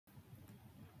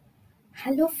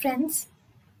Hello friends,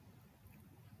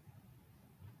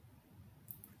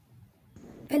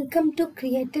 welcome to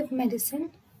Creative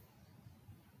Medicine.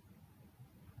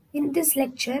 In this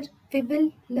lecture, we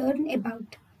will learn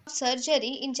about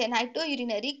surgery in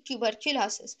genitourinary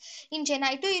tuberculosis. In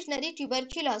genitourinary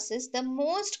tuberculosis, the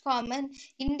most common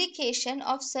indication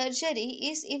of surgery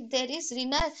is if there is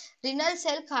renal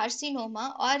cell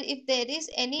carcinoma, or if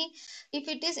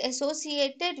it is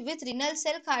associated with renal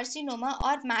cell carcinoma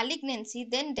or malignancy,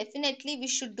 then definitely we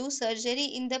should do surgery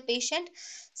in the patient.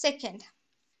 Second,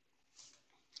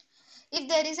 if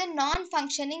there is a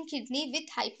non-functioning kidney with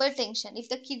hypertension, if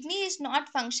the kidney is not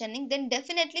functioning, then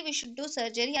definitely we should do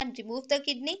surgery and remove the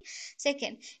kidney.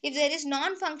 Second, if there is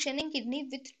non-functioning kidney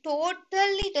with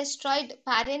totally destroyed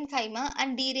parenchyma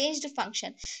and deranged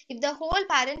function, if the whole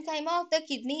parenchyma of the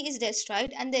kidney is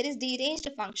destroyed and there is deranged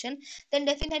function, then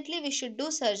definitely we should do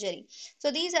surgery.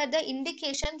 So these are the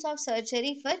indications of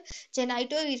surgery for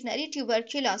genitourinary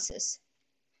tuberculosis.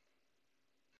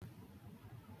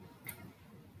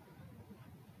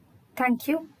 thank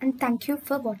you and thank you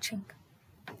for watching.